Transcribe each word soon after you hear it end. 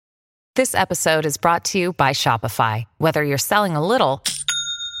This episode is brought to you by Shopify. Whether you're selling a little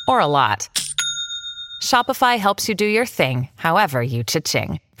or a lot, Shopify helps you do your thing, however you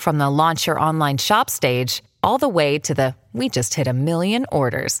cha-ching. From the launch your online shop stage, all the way to the we just hit 1 million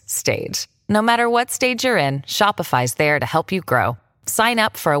orders stage. No matter what stage you're in, Shopify's there to help you grow. Sign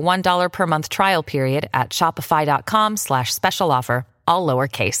up for a $1 per month trial period at shopify.com/special offer, all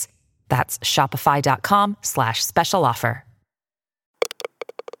lowercase. That's shopify.com/special offer.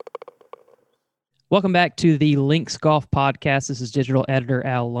 Welcome back to the Links Golf Podcast. This is digital editor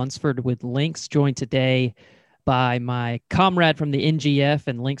Al Lunsford with Links, joined today by my comrade from the NGF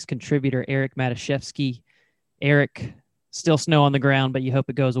and Links contributor, Eric Matuszewski. Eric, still snow on the ground, but you hope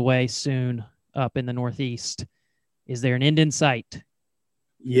it goes away soon up in the Northeast. Is there an end in sight?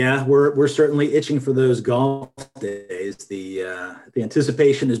 Yeah, we're certainly itching for those golf days. The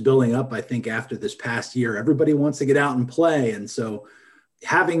anticipation is building up, I think, after this past year. Everybody wants to get out and play, and so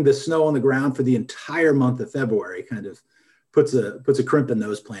having the snow on the ground for the entire month of February kind of puts a crimp in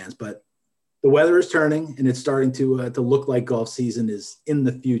those plans. But the weather is turning, and it's starting to look like golf season is in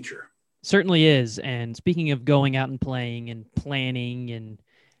the future. Certainly is. And speaking of going out and playing and planning, and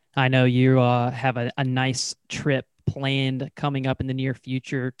I know you have a nice trip planned coming up in the near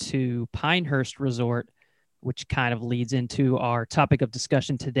future to Pinehurst Resort, which kind of leads into our topic of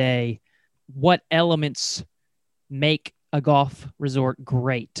discussion today. What elements make a golf resort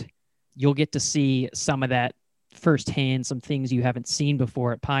great? You'll get to see some of that firsthand, some things you haven't seen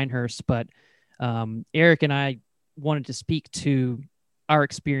before at Pinehurst. But Eric and I wanted to speak to our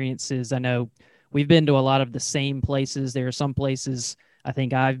experiences. I know we've been to a lot of the same places. There are some places I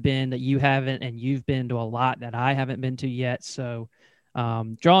think I've been that you haven't, and you've been to a lot that I haven't been to yet. So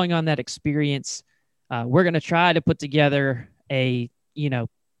drawing on that experience, we're going to try to put together a,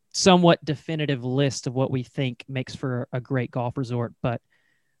 somewhat definitive list of what we think makes for a great golf resort. But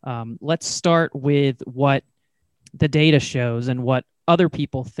let's start with what the data shows and what other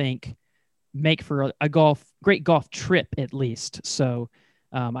people think make for a great golf trip, at least. So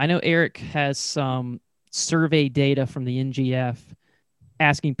I know Eric has some survey data from the NGF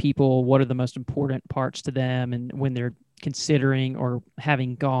asking people what are the most important parts to them and when they're considering or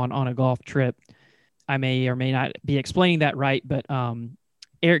having gone on a golf trip. I may or may not be explaining that right, but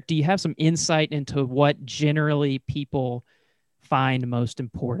Eric, do you have some insight into what generally people find most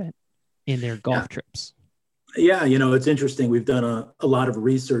important in their golf trips? Yeah, it's interesting. We've done a lot of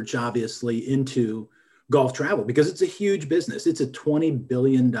research, obviously, into golf travel because it's a huge business. It's a $20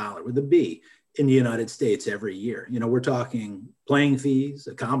 billion with a B in the United States every year. We're talking playing fees,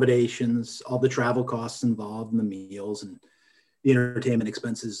 accommodations, all the travel costs involved, and the meals and the entertainment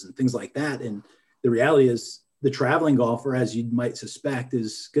expenses and things like that. And the reality is the traveling golfer, as you might suspect,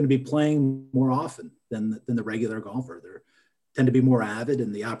 is going to be playing more often than the regular golfer. They tend to be more avid,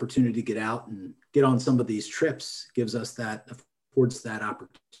 and the opportunity to get out and get on some of these trips affords that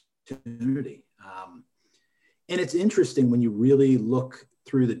opportunity. And it's interesting when you really look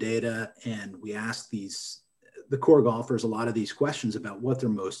through the data and we ask the core golfers a lot of these questions about what they're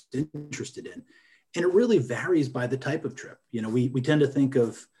most interested in. And it really varies by the type of trip. We tend to think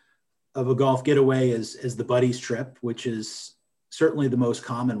of a golf getaway as the buddies trip, which is certainly the most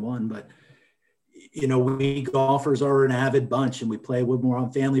common one. But, we golfers are an avid bunch, and we play when we're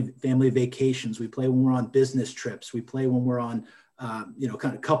on family vacations. We play when we're on business trips. We play when we're on,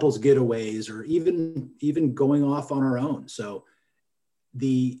 kind of couples getaways, or even going off on our own. So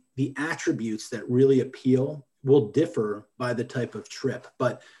the attributes that really appeal will differ by the type of trip.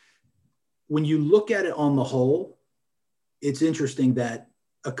 But when you look at it on the whole, it's interesting that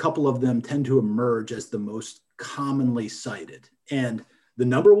a couple of them tend to emerge as the most commonly cited. And the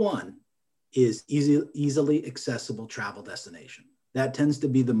number one is easily accessible travel destination. That tends to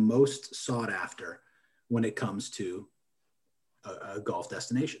be the most sought after when it comes to a golf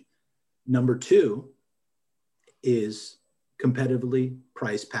destination. Number two is competitively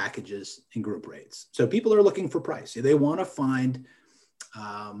priced packages and group rates. So people are looking for price. They want to find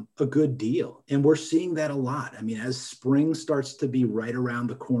a good deal. And we're seeing that a lot. I mean, as spring starts to be right around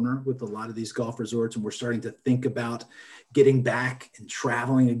the corner with a lot of these golf resorts, and we're starting to think about getting back and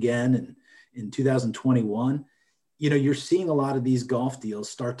traveling again and in 2021, you're seeing a lot of these golf deals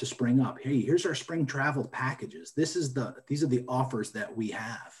start to spring up. Hey, here's our spring travel packages. These are the offers that we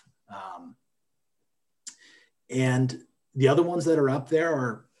have. And the other ones that are up there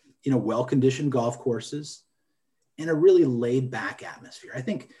are, well-conditioned golf courses and a really laid-back atmosphere. I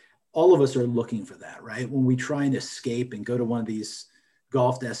think all of us are looking for that, right? When we try and escape and go to one of these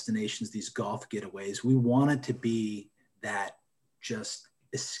golf destinations, these golf getaways, we want it to be that just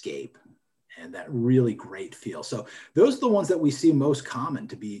escape. and that really great feel. So those are the ones that we see most common,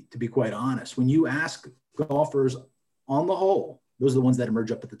 to be quite honest. When you ask golfers on the whole, those are the ones that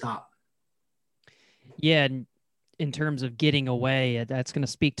emerge up at the top. Yeah, and in terms of getting away, that's going to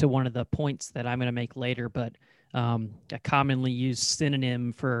speak to one of the points that I'm going to make later, but a commonly used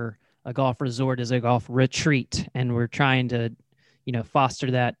synonym for a golf resort is a golf retreat, and we're trying to,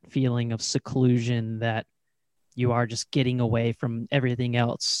 foster that feeling of seclusion, that you are just getting away from everything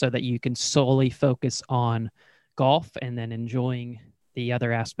else so that you can solely focus on golf and then enjoying the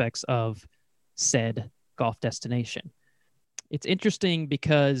other aspects of said golf destination. It's interesting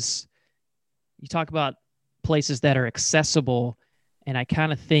because you talk about places that are accessible, and I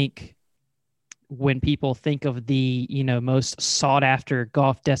kind of think when people think of the, most sought after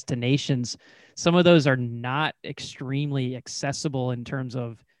golf destinations, some of those are not extremely accessible in terms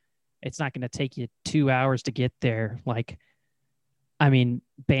of it's not going to take you 2 hours to get there. Like,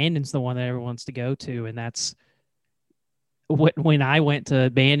 Bandon's the one that everyone wants to go to. And that's when I went to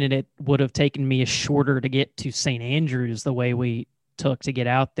Bandon, it would have taken me shorter to get to St. Andrews the way we took to get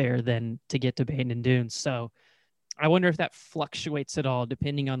out there than to get to Bandon Dunes. So I wonder if that fluctuates at all,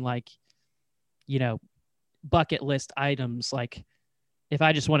 depending on bucket list items. Like if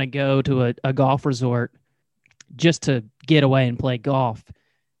I just want to go to a golf resort just to get away and play golf,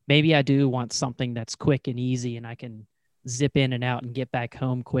 maybe I do want something that's quick and easy and I can zip in and out and get back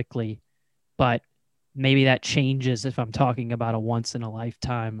home quickly. But maybe that changes if I'm talking about a once in a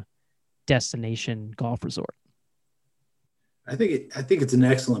lifetime destination golf resort. I think it's an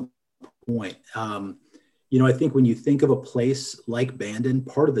excellent point. I think when you think of a place like Bandon,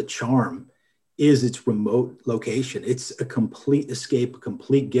 part of the charm is its remote location. It's a complete escape, a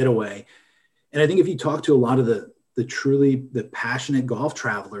complete getaway. And I think if you talk to a lot of the passionate golf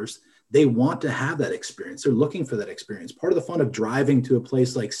travelers, they want to have that experience. They're looking for that experience. Part of the fun of driving to a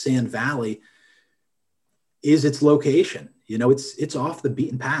place like Sand Valley is its location. It's off the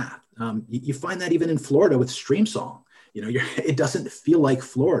beaten path. You find that even in Florida with Streamsong. It doesn't feel like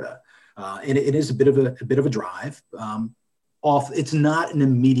Florida, and it is a bit of a drive. It's not an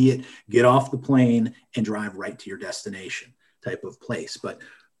immediate get off the plane and drive right to your destination type of place. But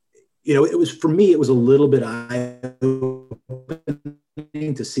it was, for me, it was a little bit eye-opening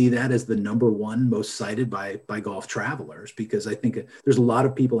to see that as the number one most cited by golf travelers, because I think there's a lot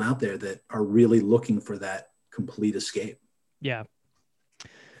of people out there that are really looking for that complete escape. Yeah.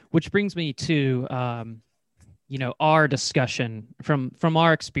 Which brings me to, our discussion from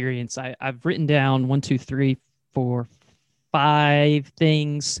our experience. I've written down 1, 2, 3, 4, 5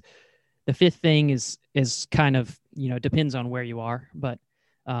 things. The fifth thing is kind of, depends on where you are, but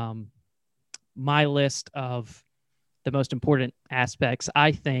my list of the most important aspects,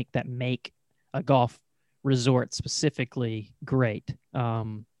 I think, that make a golf resort specifically great.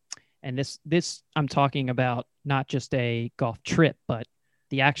 And this I'm talking about not just a golf trip, but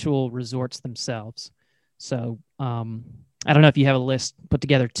the actual resorts themselves. So I don't know if you have a list put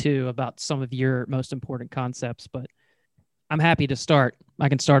together too about some of your most important concepts, but I'm happy to start. I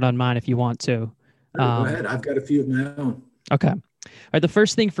can start on mine if you want to. Go ahead. I've got a few of my own. Okay. All right. The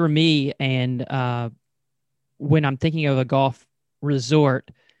first thing for me, and when I'm thinking of a golf resort,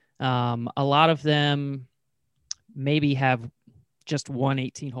 a lot of them maybe have just one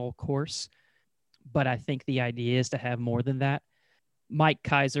 18-hole course, but I think the idea is to have more than that. Mike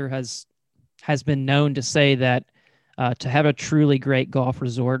Kaiser has been known to say that to have a truly great golf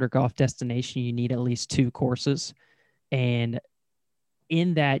resort or golf destination, you need at least 2 courses. And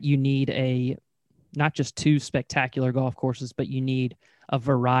in that, you need not just 2 spectacular golf courses, but you need a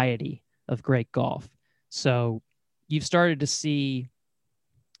variety of great golf. So you've started to see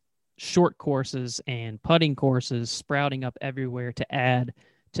short courses and putting courses sprouting up everywhere to add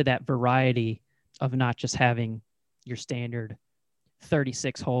to that variety of not just having your standard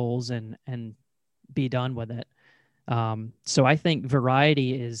 36 holes and be done with it. So I think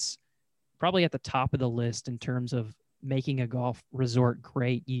variety is probably at the top of the list in terms of making a golf resort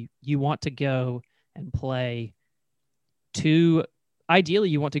great. You want to go and play 2, ideally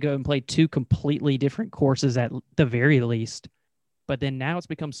you want to go and play 2 completely different courses at the very least. But then now it's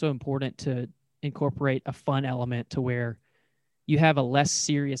become so important to incorporate a fun element to where you have a less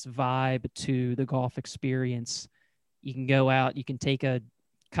serious vibe to the golf experience. You can go out, you can take a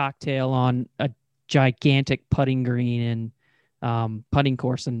cocktail on a gigantic putting green and putting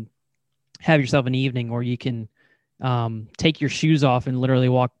course and have yourself an evening, or you can take your shoes off and literally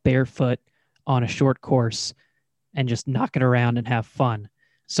walk barefoot on a short course and just knock it around and have fun.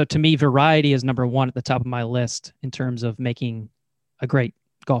 So to me, variety is number 1 at the top of my list in terms of making a great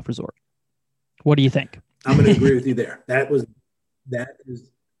golf resort. What do you think? I'm going to agree with you there. That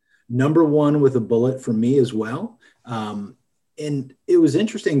is number one with a bullet for me as well. And it was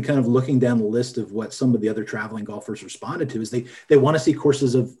interesting kind of looking down the list of what some of the other traveling golfers responded to is they want to see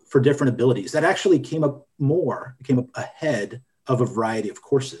courses for different abilities. That actually came up ahead of a variety of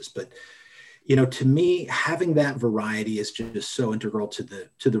courses. But, to me, having that variety is just so integral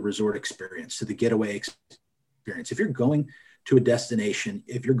to the resort experience, to the getaway experience. If you're going to a destination,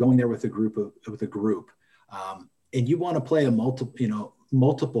 if you're going there with a group, and you want to play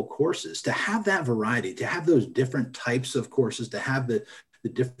multiple courses, to have that variety, to have those different types of courses, to have the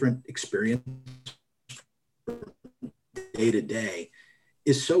different experience day to day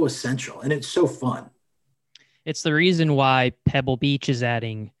is so essential, and it's so fun. It's the reason why Pebble Beach is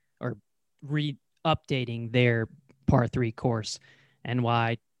adding or updating their par 3 course, and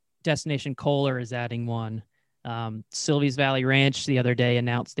why Destination Kohler is adding one. Sylvia's Valley Ranch the other day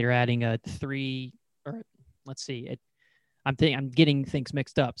announced they're adding a 3, or let's see, I'm getting things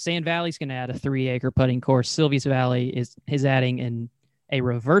mixed up. Sand Valley's going to add a 3-acre putting course. Sylvia's Valley is adding a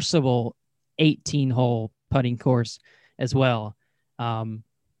reversible 18-hole putting course as well.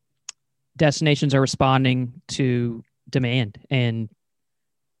 Destinations are responding to demand and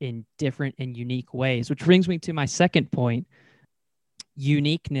in different and unique ways, which brings me to my second point.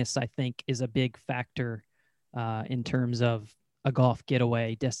 Uniqueness, I think, is a big factor in terms of a golf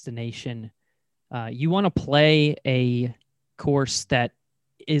getaway destination. You want to play a course that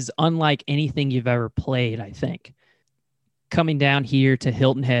is unlike anything you've ever played, I think. Coming down here to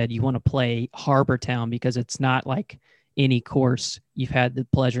Hilton Head, you want to play Harbor Town because it's not like any course you've had the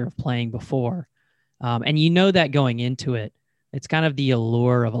pleasure of playing before. And that going into it. It's kind of the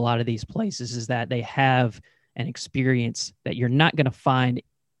allure of a lot of these places is that they have an experience that you're not going to find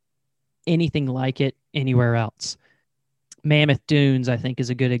anything like it anywhere else. Mammoth Dunes, I think, is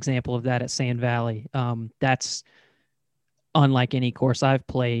a good example of that at Sand Valley. That's unlike any course I've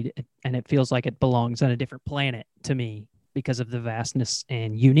played, and it feels like it belongs on a different planet to me because of the vastness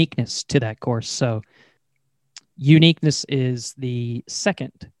and uniqueness to that course. So uniqueness is the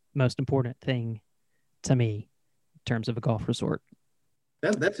second most important thing to me in terms of a golf resort.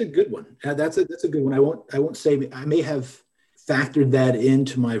 That's a good one. That's a good one. I won't say I may have factored that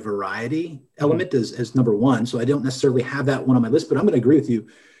into my variety element as number one. So I don't necessarily have that one on my list, but I'm going to agree with you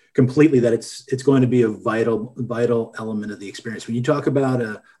completely that it's going to be a vital element of the experience. When you talk about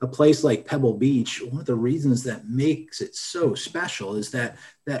a place like Pebble Beach, one of the reasons that makes it so special is that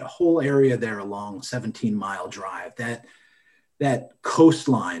whole area there along 17-mile drive, that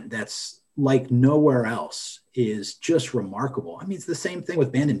coastline that's like nowhere else is just remarkable. I mean, it's the same thing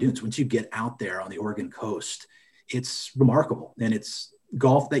with Bandon Dunes. Once you get out there on the Oregon coast, it's remarkable. And it's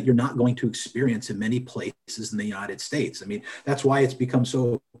golf that you're not going to experience in many places in the United States. I mean, that's why it's become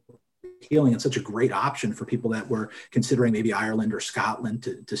so appealing and such a great option for people that were considering maybe Ireland or Scotland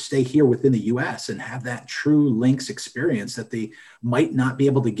to stay here within the US and have that true links experience that they might not be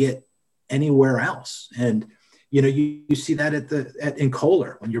able to get anywhere else. And you see that in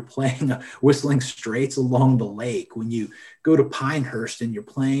Kohler when you're playing Whistling Straits along the lake, when you go to Pinehurst and you're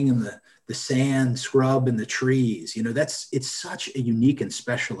playing in the sand scrub and the trees. It's such a unique and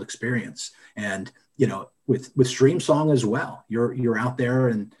special experience. And with Streamsong as well, you're out there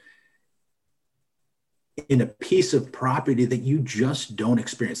and in a piece of property that you just don't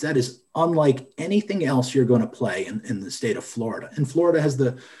experience. That is unlike anything else you're going to play in the state of Florida. And Florida has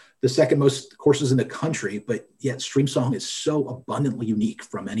the second most courses in the country, but yet Streamsong is so abundantly unique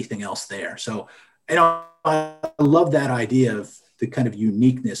from anything else there. So, I love that idea of the kind of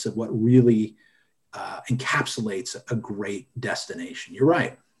uniqueness of what really encapsulates a great destination. You're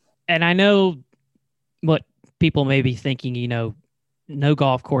right. And I know what people may be thinking, no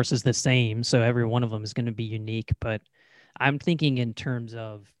golf course is the same, so every one of them is going to be unique. But I'm thinking in terms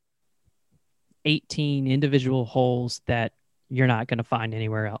of 18 individual holes that you're not going to find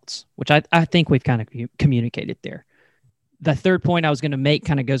anywhere else, which I think we've kind of communicated there. The third point I was going to make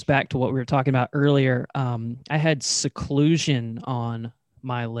kind of goes back to what we were talking about earlier. I had seclusion on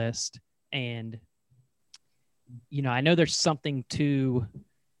my list, and, I know there's something to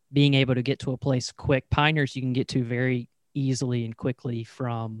being able to get to a place quick. Pinehurst you can get to very easily and quickly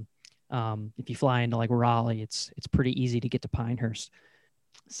from, if you fly into like Raleigh, it's pretty easy to get to Pinehurst.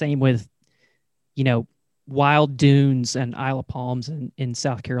 Same with, Wild Dunes and Isle of Palms in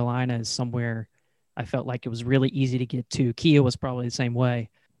South Carolina is somewhere I felt like it was really easy to get to. Kia was probably the same way.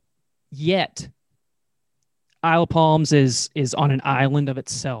 Yet, Isle of Palms is on an island of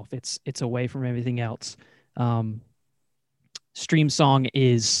itself. It's away from everything else. Streamsong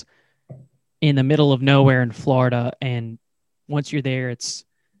is in the middle of nowhere in Florida, and once you're there, it's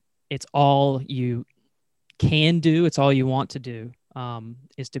all you can do. It's all you want to do.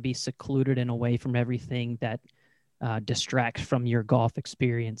 is to be secluded and away from everything that distracts from your golf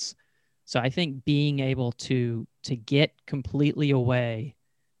experience. So I think being able to get completely away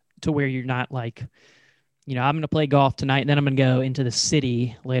to where you're not like, I'm going to play golf tonight and then I'm going to go into the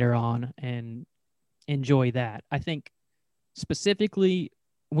city later on and enjoy that. I think specifically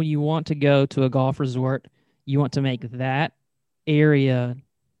when you want to go to a golf resort, you want to make that area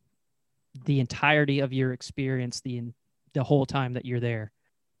the entirety of your experience the whole time that you're there.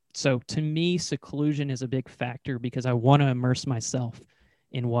 So to me, seclusion is a big factor because I want to immerse myself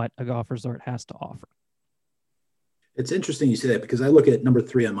in what a golf resort has to offer. It's interesting you say that because I look at number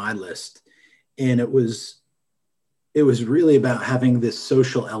 3 on my list, and it was really about having this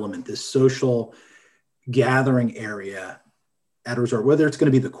social element, this social gathering area at a resort, whether it's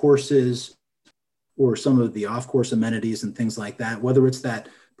going to be the courses or some of the off-course amenities and things like that, whether it's that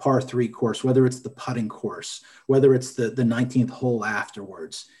par 3 course, whether it's the putting course, whether it's the 19th hole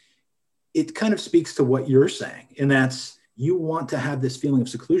afterwards. It kind of speaks to what you're saying. And that's, you want to have this feeling of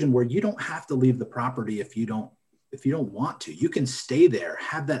seclusion where you don't have to leave the property if you don't want to. You can stay there,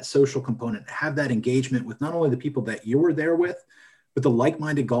 have that social component, have that engagement with not only the people that you were there with, but the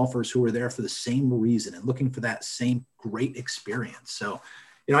like-minded golfers who were there for the same reason and looking for that same great experience. So,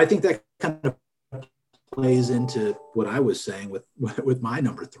 I think that kind of plays into what I was saying with my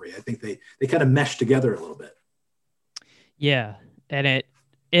number 3. I think they kind of mesh together a little bit. Yeah. And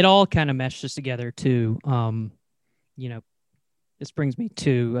it all kind of meshes together too. This brings me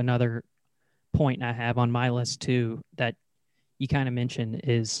to another point I have on my list too, that you kind of mentioned,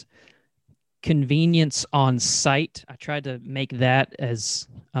 is convenience on site. I tried to make that as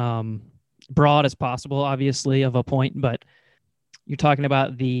broad as possible, obviously, of a point, but you're talking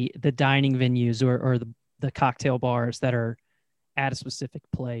about the dining venues or the cocktail bars that are at a specific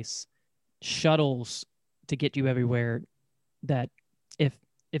place, shuttles to get you everywhere, that if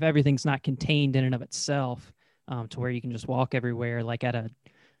everything's not contained in and of itself, to where you can just walk everywhere, like at a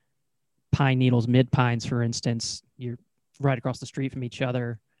Pine Needles Mid Pines, for instance, you're right across the street from each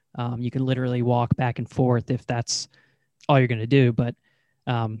other. You can literally walk back and forth if that's all you're going to do. But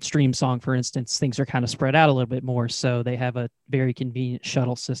Stream Song, for instance, things are kind of spread out a little bit more. So they have a very convenient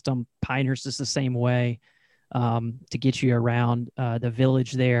shuttle system. Pinehurst is the same way, to get you around the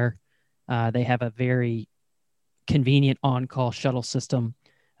village there. They have a very convenient on-call shuttle system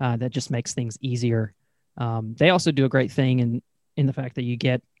that just makes things easier. They also do a great thing in the fact that you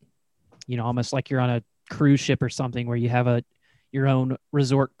get, almost like you're on a cruise ship or something, where you have your own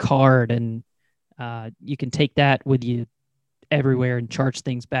resort card, and you can take that with you everywhere and charge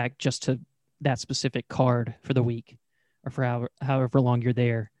things back just to that specific card for the week or for however long you're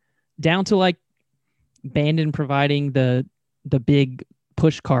there, down to like Bandon providing the big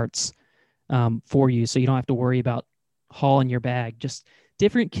push carts for you, so you don't have to worry about hauling your bag. Just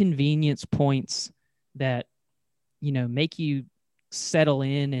different convenience points that make you settle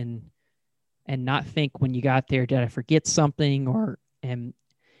in and not think when you got there, did I forget something, or am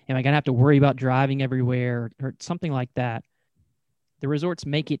I gonna have to worry about driving everywhere or something like that. The resorts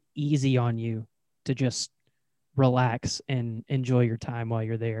make it easy on you to just relax and enjoy your time while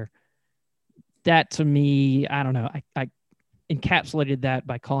you're there. That, to me, I don't know, I encapsulated that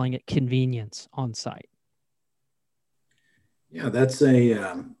by calling it convenience on site. Yeah, that's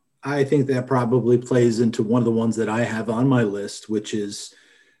I think that probably plays into one of the ones that I have on my list, which is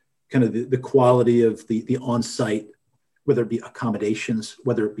kind of the quality of the on-site, whether it be accommodations,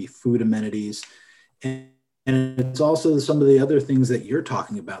 whether it be food amenities. And it's also some of the other things that you're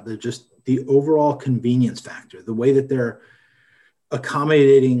talking about. They're just the overall convenience factor, the way that they're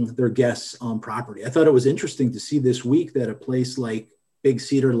accommodating their guests on property. I thought it was interesting to see this week that a place like Big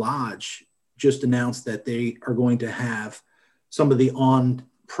Cedar Lodge just announced that they are going to have some of the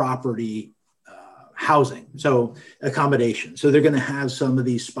on-property housing, so accommodation. So they're going to have some of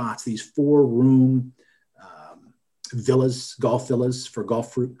these spots, these 4-room villas, golf villas for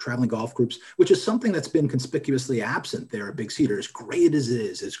traveling golf groups, which is something that's been conspicuously absent there at Big Cedar. As great as it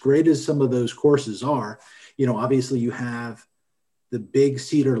is, as great as some of those courses are, obviously you have the Big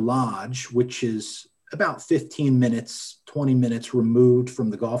Cedar Lodge, which is about 15 minutes, 20 minutes removed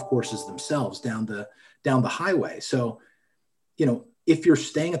from the golf courses themselves down the highway. So, if you're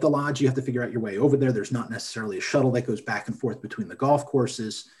staying at the lodge, you have to figure out your way over there. There's not necessarily a shuttle that goes back and forth between the golf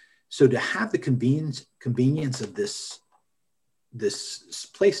courses. So to have the convenience of this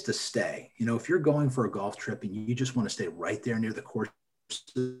place to stay, if you're going for a golf trip and you just want to stay right there near the course,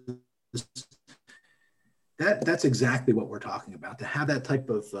 that's exactly what we're talking about. To have that type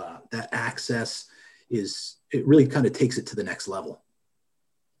of that access it really kind of takes it to the next level.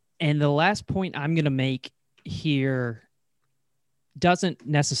 And the last point I'm going to make here doesn't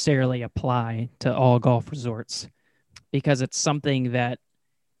necessarily apply to all golf resorts, because it's something that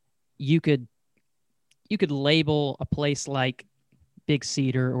you could label a place like Big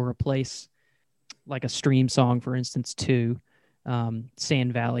Cedar or a place like a Stream Song, for instance, too.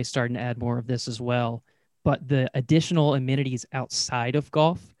 Sand Valley starting to add more of this as well. But the additional amenities outside of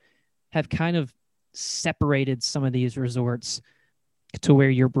golf have kind of separated some of these resorts to where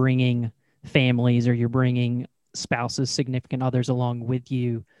you're bringing families or you're bringing spouses, significant others along with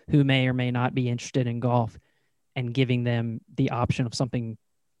you who may or may not be interested in golf, and giving them the option of something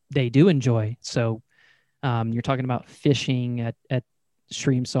they do enjoy. So you're talking about fishing at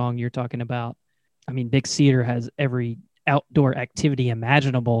Stream Song. You're talking about, I mean, Big Cedar has every outdoor activity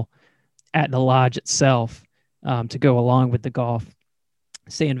imaginable at the lodge itself to go along with the golf.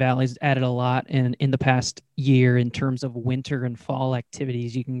 Sand Valley's added a lot in the past year in terms of winter and fall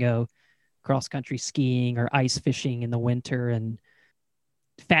activities. You can go cross-country skiing or ice fishing in the winter, and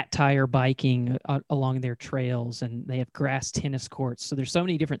fat tire biking along their trails, and they have grass tennis courts. So there's so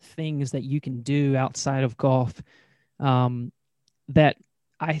many different things that you can do outside of golf that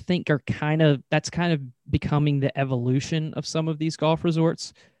I think are that's kind of becoming the evolution of some of these golf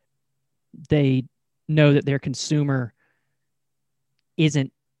resorts. They know that their consumer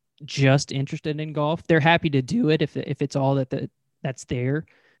isn't just interested in golf. They're happy to do it if it's all that's there.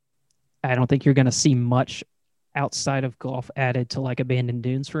 I don't think you're going to see much outside of golf added to like Abandoned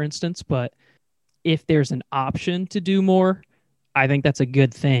Dunes, for instance. But if there's an option to do more, I think that's a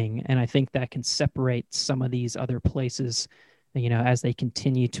good thing. And I think that can separate some of these other places, as they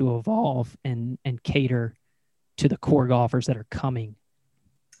continue to evolve and cater to the core golfers that are coming.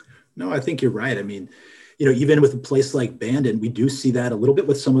 No, I think you're right. I mean, even with a place like Bandon, we do see that a little bit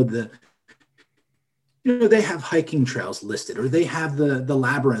with some of the, they have hiking trails listed, or they have the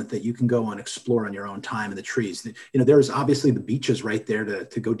labyrinth that you can go and explore on your own time in the trees. There's obviously the beaches right there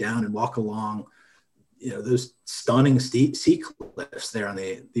to go down and walk along, those stunning sea cliffs there on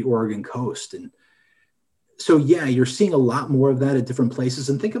the Oregon coast. And so, yeah, you're seeing a lot more of that at different places.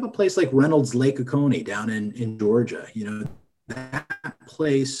 And think of a place like Reynolds Lake Oconee down in Georgia. That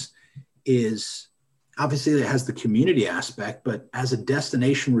place is obviously, it has the community aspect, but as a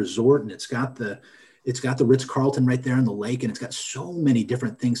destination resort, and it's got the Ritz-Carlton right there on the lake, and it's got so many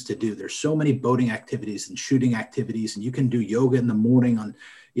different things to do. There's so many boating activities and shooting activities, and you can do yoga in the morning on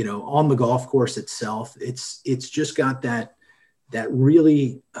the golf course itself. It's just got that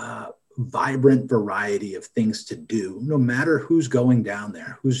really vibrant variety of things to do, no matter who's going down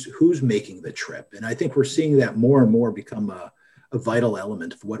there, who's making the trip. And I think we're seeing that more and more become a vital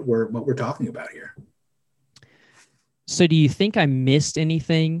element of what we're talking about here. So do you think I missed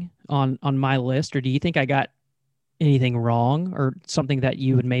anything on my list, or do you think I got anything wrong, or something that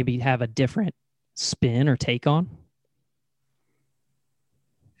you would maybe have a different spin or take on?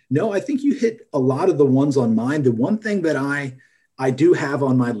 No, I think you hit a lot of the ones on mine. The one thing that I do have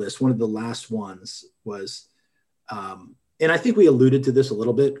on my list, one of the last ones was, and I think we alluded to this a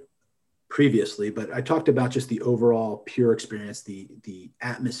little bit previously, but I talked about just the overall pure experience, the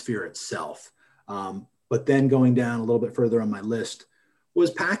atmosphere itself. But then going down a little bit further on my list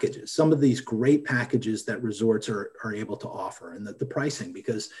was packages, some of these great packages that resorts are able to offer, and the pricing,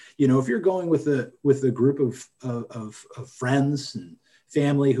 because, if you're going with a group of friends and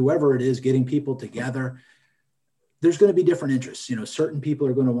family, whoever it is, getting people together, there's going to be different interests. Certain people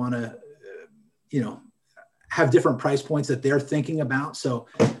are going to want to, have different price points that they're thinking about. So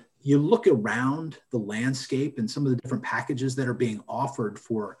you look around the landscape and some of the different packages that are being offered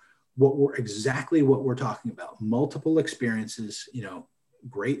for what we're talking about: multiple experiences,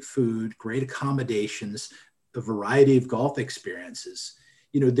 great food, great accommodations, a variety of golf experiences.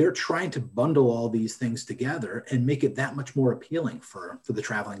 They're trying to bundle all these things together and make it that much more appealing for the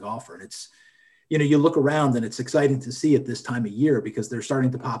traveling golfer. And it's, you look around and it's exciting to see at this time of year because they're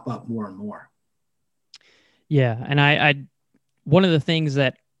starting to pop up more and more. Yeah. And I one of the things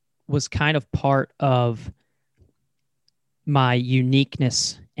that was kind of part of my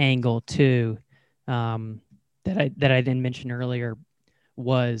uniqueness angle too, that I didn't mention earlier,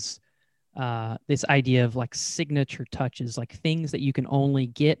 was this idea of like signature touches, like things that you can only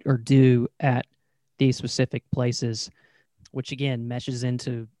get or do at these specific places, which again meshes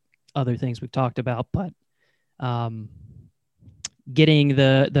into other things we've talked about. But getting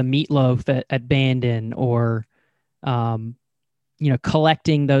the meatloaf at Bandon, or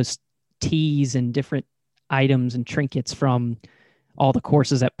collecting those teas and different items and trinkets from all the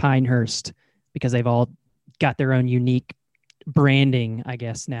courses at Pinehurst, because they've all got their own unique branding, I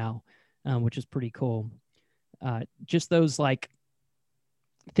guess, now, which is pretty cool. Just those like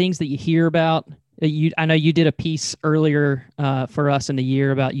things that you hear about I know you did a piece earlier for us in the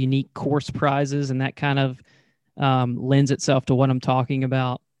year about unique course prizes, and that kind of lends itself to what I'm talking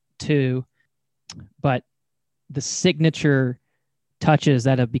about too. But the signature touches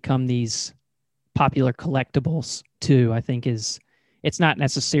that have become these popular collectibles too, I think it's not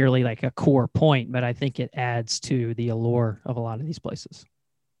necessarily like a core point, but I think it adds to the allure of a lot of these places.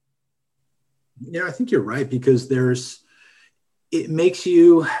 Yeah, I think you're right, because it makes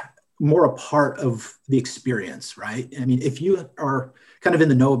you more a part of the experience, right? I mean, if you are kind of in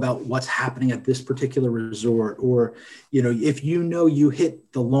the know about what's happening at this particular resort, or, if you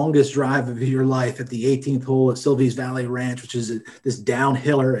hit the longest drive of your life at the 18th hole at Sylvie's Valley Ranch, which is this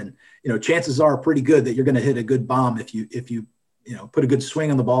downhiller, and, chances are pretty good that you're going to hit a good bomb if you put a good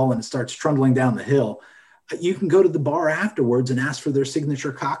swing on the ball and it starts trundling down the hill. You can go to the bar afterwards and ask for their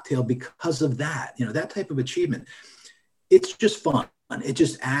signature cocktail because of that, that type of achievement. It's just fun. It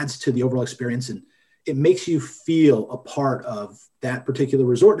just adds to the overall experience, and it makes you feel a part of that particular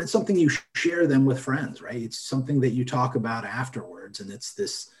resort. And it's something you share them with friends, right? It's something that you talk about afterwards, and it's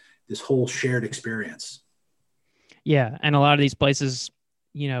this whole shared experience. Yeah. And a lot of these places,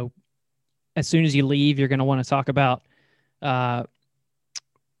 as soon as you leave, you're going to want to talk about how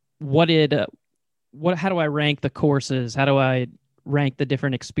do I rank the courses? How do I rank the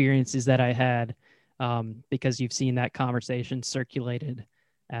different experiences that I had? Because you've seen that conversation circulated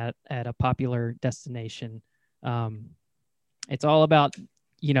at a popular destination. It's all about,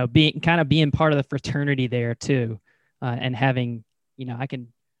 being part of the fraternity there too. And having, I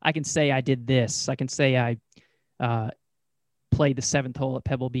can say I did this. I can say I played the 7th hole at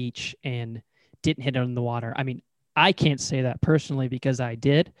Pebble Beach and didn't hit it in the water. I mean, I can't say that personally because I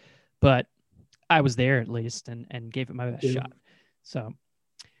did, but I was there at least and gave it my best shot. So,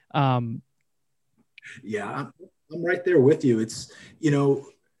 yeah, I'm right there with you. It's,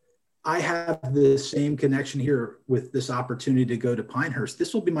 I have the same connection here with this opportunity to go to Pinehurst.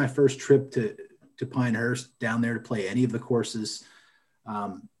 This will be my first trip to Pinehurst, down there to play any of the courses.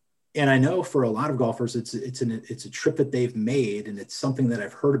 And I know for a lot of golfers, it's a trip that they've made, and it's something that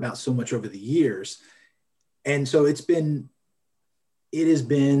I've heard about so much over the years. And so it has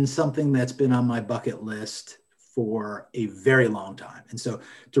been something that's been on my bucket list for a very long time. And so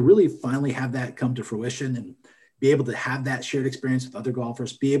to really finally have that come to fruition and be able to have that shared experience with other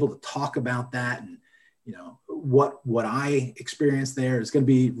golfers, be able to talk about that and, what I experienced there is going to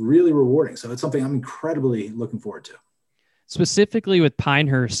be really rewarding. So it's something I'm incredibly looking forward to. Specifically with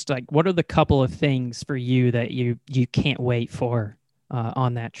Pinehurst, like, what are the couple of things for you that you can't wait for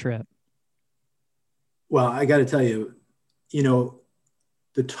on that trip? Well, I got to tell you,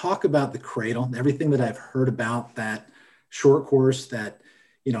 the talk about the Cradle, everything that I've heard about that short course, that,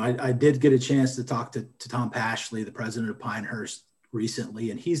 I did get a chance to talk to Tom Pashley, the president of Pinehurst,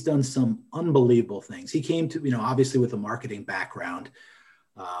 recently, and he's done some unbelievable things. He came to, obviously with a marketing background,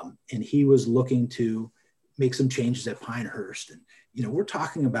 and he was looking to make some changes at Pinehurst. And, we're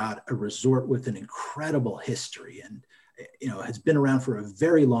talking about a resort with an incredible history and, has been around for a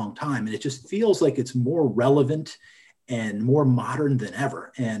very long time. And it just feels like it's more relevant and more modern than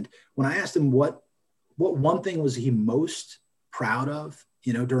ever. And when I asked him what one thing was he most proud of,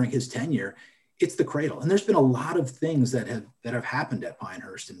 during his tenure, it's the Cradle. And there's been a lot of things that have happened at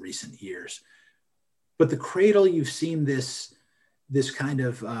Pinehurst in recent years, but the Cradle, you've seen this kind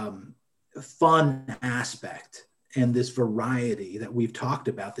of fun aspect and this variety that we've talked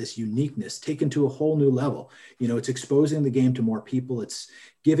about, this uniqueness taken to a whole new level. It's exposing the game to more people. It's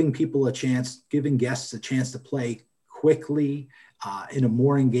giving people a chance, giving guests a chance to play quickly, in a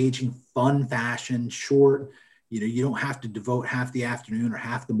more engaging, fun fashion, short. You don't have to devote half the afternoon or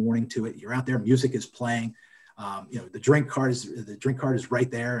half the morning to it. You're out there, music is playing. The drink card is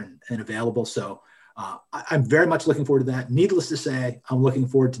right there and available. So I'm very much looking forward to that. Needless to say, I'm looking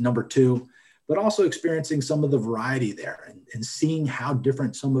forward to number 2, but also experiencing some of the variety there and seeing how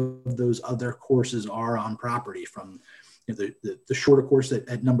different some of those other courses are on property, from the shorter course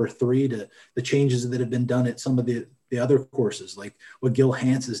at number 3 to the changes that have been done at some of the other courses, like what Gil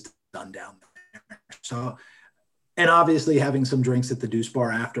Hanse has done down there. So, and obviously having some drinks at the Deuce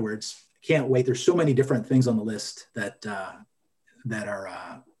Bar afterwards. Can't wait. There's so many different things on the list that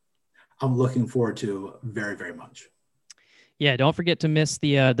are I'm looking forward to very, very much. Yeah, don't forget to miss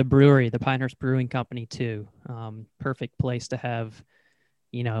the brewery, the Pinehurst Brewing Company too. Perfect place to have,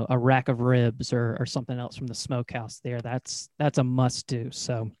 a rack of ribs or something else from the smokehouse there. That's a must do.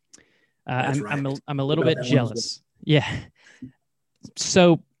 So I'm a little bit jealous. Yeah.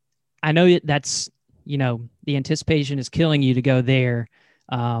 So I know that's, the anticipation is killing you to go there.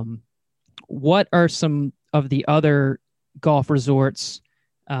 What are some of the other golf resorts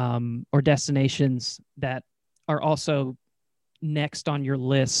or destinations that are also next on your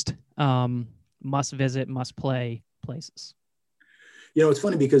list, must visit, must play places? It's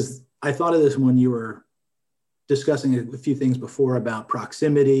funny because I thought of this when you were discussing a few things before about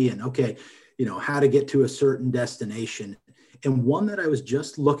proximity and, okay, how to get to a certain destination. And one that I was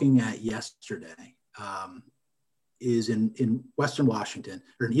just looking at yesterday is in Western Washington,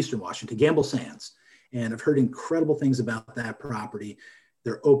 or in Eastern Washington, Gamble Sands. And I've heard incredible things about that property.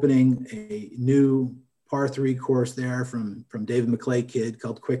 They're opening a new par 3 course there from David McClay kid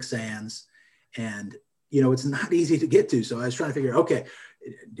called Quicksands. And, it's not easy to get to. So I was trying to figure, okay,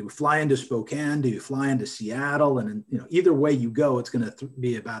 do we fly into Spokane? Do you fly into Seattle? And, either way you go, it's going to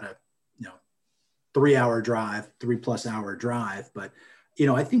be about a, 3-hour drive, 3+ hour drive. But,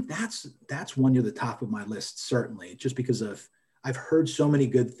 I think that's one near the top of my list, certainly, just because I've heard so many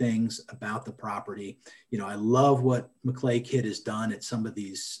good things about the property. I love what McClay Kid has done at some of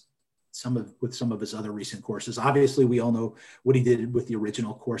his other recent courses. Obviously, we all know what he did with the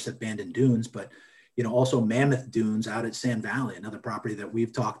original course at Bandon Dunes, but also Mammoth Dunes out at Sand Valley, another property that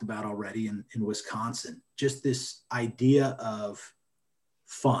we've talked about already in Wisconsin. Just this idea of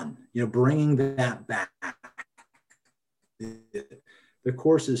fun, bringing that back. The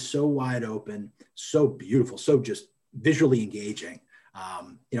course is so wide open, so beautiful, so just visually engaging.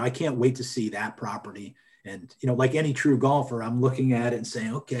 I can't wait to see that property. And, like any true golfer, I'm looking at it and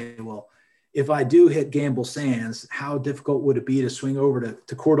saying, okay, well, if I do hit Gamble Sands, how difficult would it be to swing over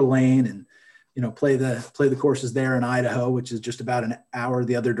to Coeur d'Alene and, play the courses there in Idaho, which is just about an hour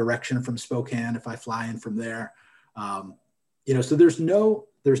the other direction from Spokane if I fly in from there. So there's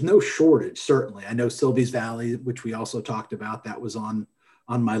no shortage, certainly. I know Sylvie's Valley, which we also talked about, that was on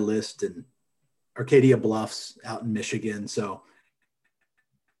my list, and Arcadia Bluffs out in Michigan. So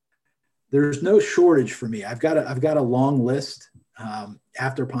there's no shortage for me. I've got a long list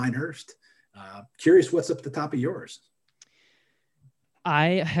after Pinehurst. Curious what's up at the top of yours.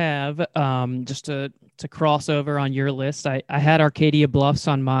 I have, just to cross over on your list, I had Arcadia Bluffs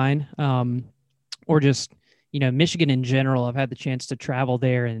on mine, or just, Michigan in general. I've had the chance to travel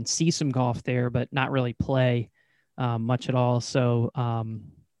there and see some golf there, but not really play much at all. So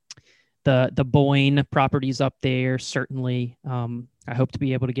the Boyne properties up there, certainly. I hope to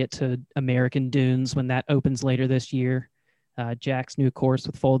be able to get to American Dunes when that opens later this year. Jack's new course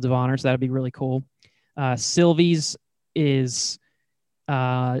with Folds of Honor, so that'd be really cool. Sylvie's is,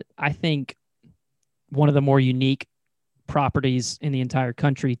 I think, one of the more unique properties in the entire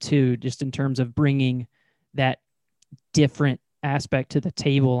country too, just in terms of bringing that different aspect to the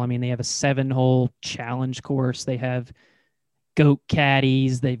table. I mean, they have a 7-hole challenge course. They have goat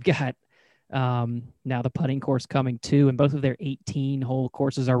caddies. They've got now the putting course coming too, and both of their 18-hole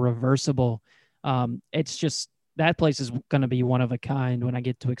courses are reversible. It's just, that place is going to be one of a kind when I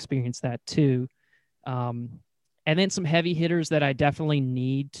get to experience that too. And then some heavy hitters that I definitely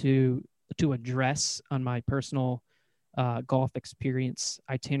need to address on my personal golf experience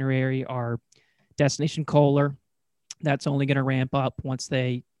itinerary are Destination Kohler. That's only going to ramp up once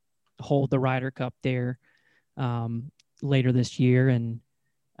they hold the Ryder Cup there later this year. And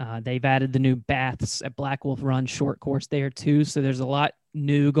they've added the new baths at Black Wolf Run short course there too. So there's a lot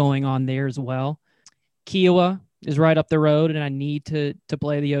new going on there as well. Kiowa is right up the road, and I need to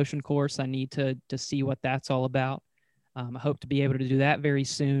play the Ocean course. I need to see what that's all about. I hope to be able to do that very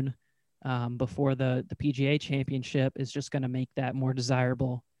soon before the PGA Championship is just going to make that more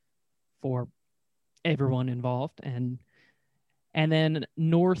desirable for everyone involved. And then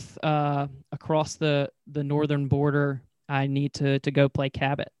north, across the northern border, I need to go play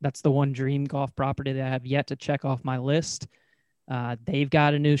Cabot. That's the one dream golf property that I have yet to check off my list. They've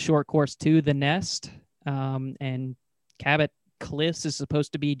got a new short course too, the Nest. And Cabot Cliffs is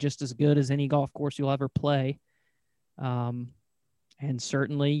supposed to be just as good as any golf course you'll ever play, and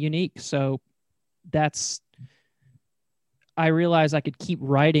certainly unique. So I realize I could keep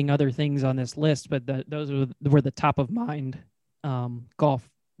writing other things on this list, but those were the top of mind golf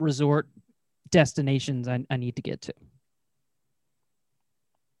resort destinations I need to get to.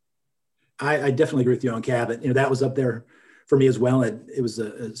 I definitely agree with you on Cabot. That was up there for me as well. It was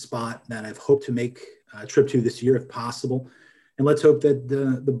a spot that I've hoped to make a trip to this year if possible. And let's hope that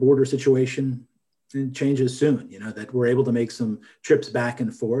the border situation changes soon, that we're able to make some trips back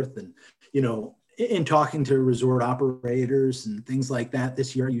and forth. And, in talking to resort operators and things like that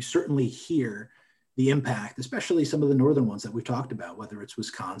this year, you certainly hear the impact, especially some of the northern ones that we've talked about, whether it's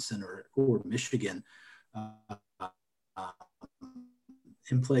Wisconsin or Michigan,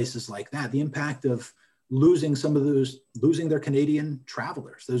 in places like that, the impact of losing their Canadian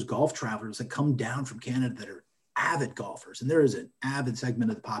travelers, those golf travelers that come down from Canada that are avid golfers. And there is an avid segment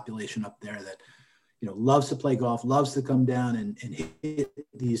of the population up there that, loves to play golf, loves to come down and hit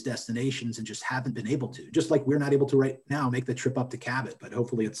these destinations and just haven't been able to, just like we're not able to right now make the trip up to Cabot, but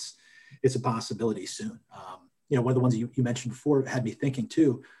hopefully it's a possibility soon. One of the ones you mentioned before had me thinking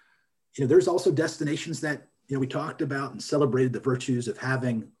too, there's also destinations that, we talked about and celebrated the virtues of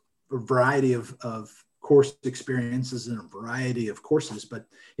having a variety of course experiences and a variety of courses. But,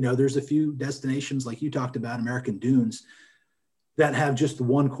 there's a few destinations like you talked about, American Dunes, that have just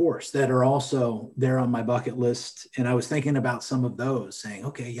one course that are also there on my bucket list. And I was thinking about some of those saying,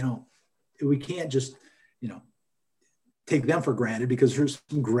 okay, we can't just, take them for granted because there's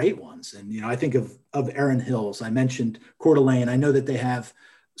some great ones. And, I think of Erin Hills. I mentioned Coeur d'Alene. I know that they have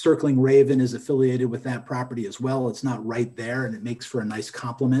Circling Raven is affiliated with that property as well. It's not right there and it makes for a nice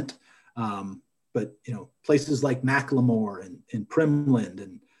complement. But, places like Macklemore and Primland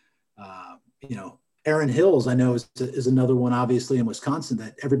and, Erin Hills, I know is another one, obviously, in Wisconsin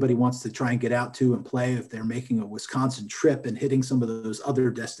that everybody wants to try and get out to and play if they're making a Wisconsin trip and hitting some of those other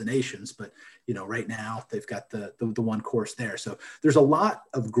destinations. But, right now they've got the one course there. So there's a lot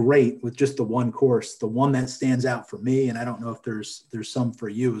of great with just the one course, the one that stands out for me. And I don't know if there's some for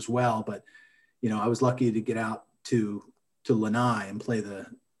you as well, but, I was lucky to get out to Lanai and play the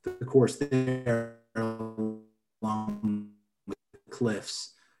course there along with the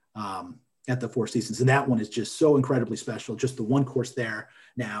cliffs. At the Four Seasons. And that one is just so incredibly special, just the one course there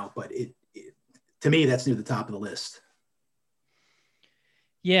now, but it to me, that's near the top of the list.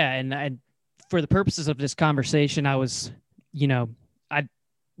 Yeah. And for the purposes of this conversation, I was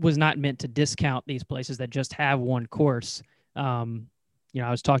not meant to discount these places that just have one course. I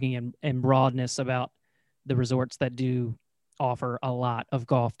was talking in broadness about the resorts that do offer a lot of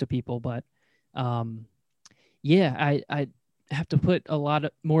golf to people, but I have to put a lot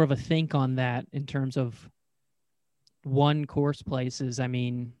more of a think on that in terms of one course places. I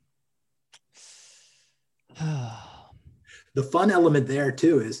mean, the fun element there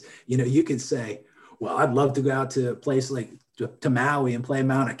too is, you could say, well, I'd love to go out to a place like to Maui and play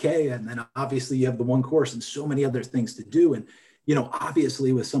Mauna Kea. And then obviously you have the one course and so many other things to do. And,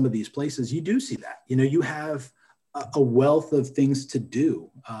 obviously with some of these places, you do see that, you have a wealth of things to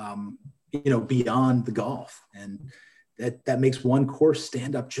do, beyond the golf. And that makes one course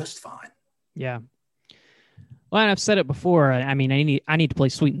stand up just fine. Yeah. Well, and I've said it before. I mean, I need to play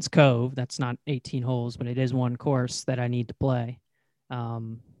Sweetens Cove. That's not 18 holes, but it is one course that I need to play.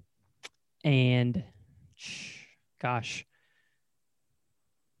 And gosh,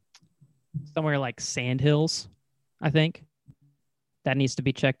 somewhere like Sandhills, I think that needs to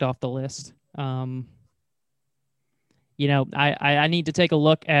be checked off the list. I need to take a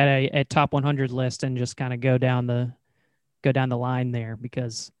look at a top 100 list and just kind of go down the line there,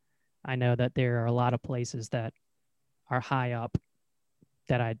 because I know that there are a lot of places that are high up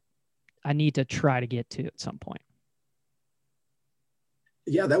that I need to try to get to at some point.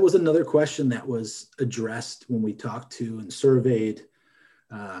 Yeah, that was another question that was addressed when we talked to and surveyed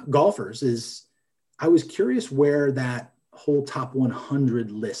golfers. Is I was curious where that whole top 100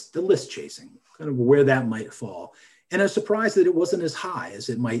 list, the list chasing, kind of where that might fall. And I was surprised that it wasn't as high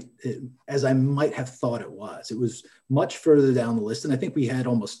as I might have thought it was. It was much further down the list. And I think we had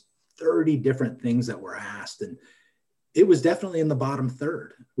almost 30 different things that were asked. And it was definitely in the bottom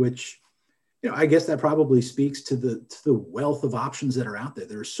third, which, I guess that probably speaks to the wealth of options that are out there.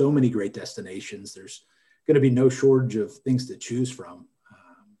 There are so many great destinations. There's going to be no shortage of things to choose from,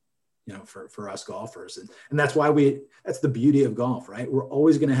 for us golfers. And that's why that's the beauty of golf, right? We're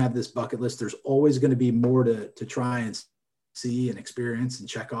always going to have this bucket list. There's always going to be more to try and see and experience and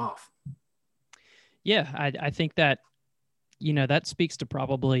check off. Yeah. I think that, that speaks to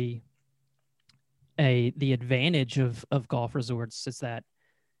probably the advantage of golf resorts is that,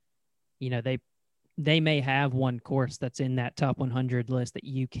 they may have one course that's in that top 100 list that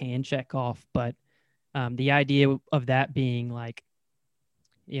you can check off. But the idea of that being like,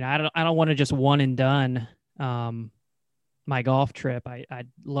 I don't want to just one and done my golf trip. I'd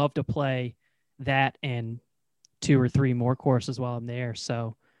love to play that and 2 or 3 more courses while I'm there.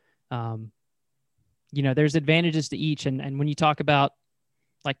 So, there's advantages to each. And when you talk about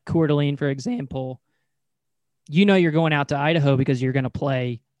like Coeur d'Alene, for example, you're going out to Idaho because you're going to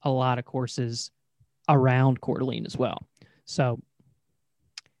play a lot of courses around Coeur d'Alene as well. So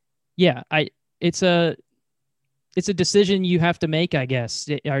yeah, it's a decision you have to make, I guess.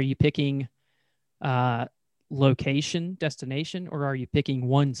 Are you picking location, destination, or are you picking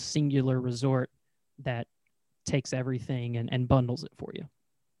one singular resort that takes everything and bundles it for you?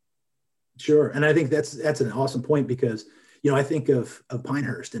 Sure. And I think that's an awesome point because, I think of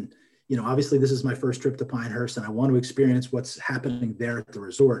Pinehurst and, obviously this is my first trip to Pinehurst and I want to experience what's happening there at the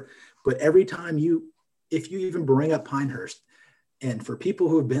resort. But every time if you even bring up Pinehurst, and for people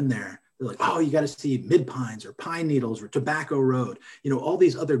who have been there, they're like, oh, you got to see Mid Pines or Pine Needles or Tobacco Road, all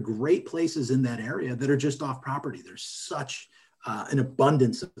these other great places in that area that are just off property. There's such an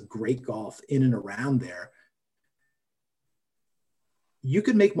abundance of great golf in and around there. You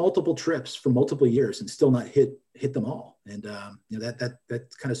could make multiple trips for multiple years and still not hit them all. And that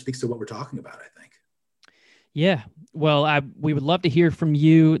kind of speaks to what we're talking about, I think. Yeah. Well, we would love to hear from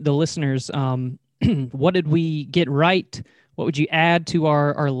you, the listeners. What did we get right? What would you add to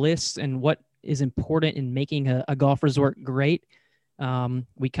our list, and what is important in making a golf resort great?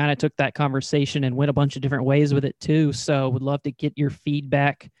 We kind of took that conversation and went a bunch of different ways with it too. So would love to get your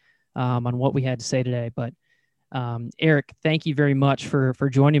feedback on what we had to say today. But Eric, thank you very much for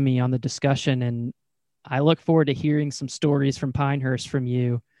joining me on the discussion. And I look forward to hearing some stories from Pinehurst from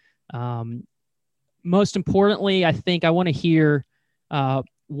you. Most importantly, I think I want to hear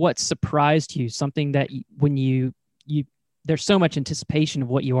what surprised you, something that when you there's so much anticipation of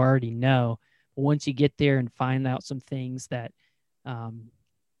what you already know. But once you get there and find out some things that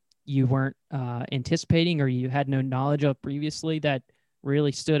you weren't anticipating or you had no knowledge of previously that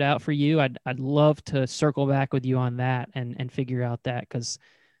really stood out for you, I'd love to circle back with you on that and figure out that, because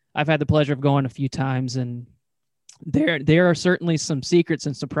I've had the pleasure of going a few times, and there are certainly some secrets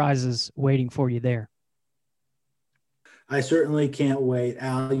and surprises waiting for you there. I certainly can't wait.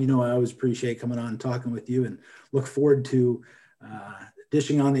 Al, I always appreciate coming on and talking with you, and look forward to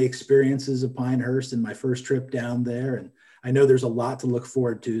dishing on the experiences of Pinehurst and my first trip down there. And I know there's a lot to look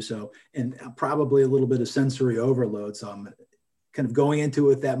forward to. So, and probably a little bit of sensory overload. So I'm kind of going into it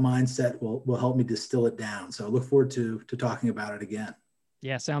with that mindset will help me distill it down. So I look forward to talking about it again.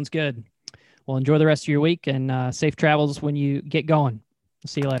 Yeah, sounds good. Well, enjoy the rest of your week, and safe travels when you get going.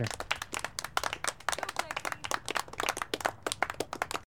 See you later.